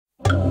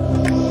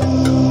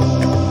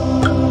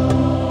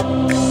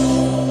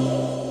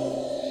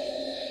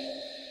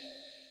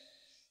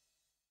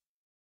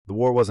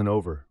wasn't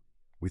over.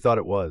 We thought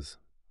it was.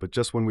 But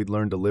just when we'd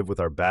learned to live with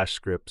our bash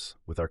scripts,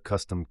 with our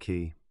custom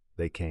key,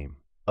 they came.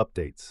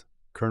 Updates,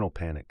 kernel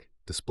panic,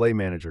 display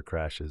manager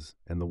crashes,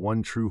 and the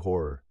one true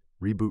horror,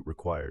 reboot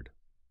required.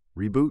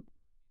 Reboot?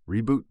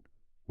 Reboot?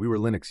 We were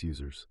Linux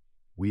users.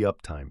 We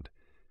uptimed.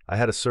 I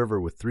had a server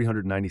with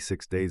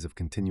 396 days of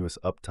continuous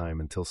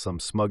uptime until some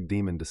smug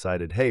demon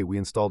decided, hey, we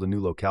installed a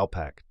new locale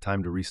pack,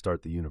 time to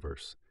restart the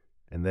universe.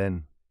 And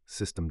then,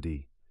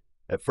 SystemD.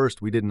 At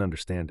first, we didn't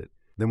understand it.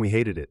 Then we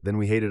hated it. Then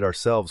we hated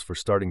ourselves for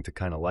starting to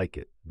kind of like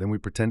it. Then we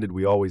pretended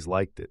we always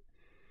liked it.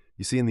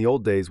 You see, in the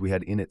old days, we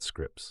had init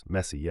scripts.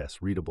 Messy, yes.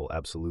 Readable,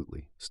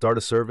 absolutely. Start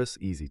a service,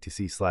 easy.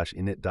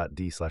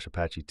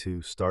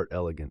 tc/init.d/apache2. Start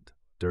elegant,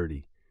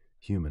 dirty,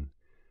 human.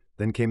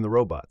 Then came the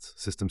robots.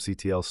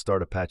 SystemCTL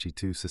start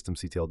Apache2,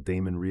 SystemCTL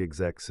daemon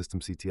reexec,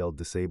 SystemCTL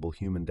disable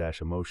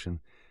human-emotion,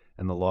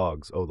 and the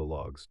logs, oh the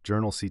logs,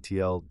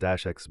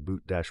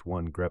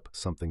 journalctl-xboot-1 grep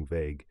something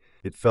vague.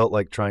 It felt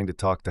like trying to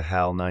talk to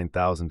HAL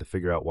 9000 to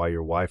figure out why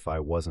your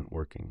Wi-Fi wasn't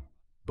working.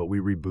 But we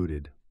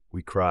rebooted.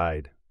 We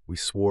cried. We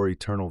swore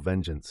eternal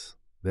vengeance.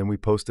 Then we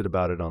posted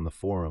about it on the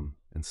forum,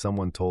 and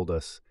someone told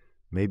us,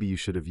 maybe you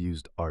should have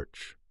used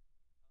Arch.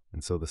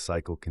 And so the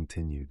cycle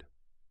continued.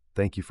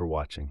 Thank you for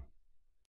watching.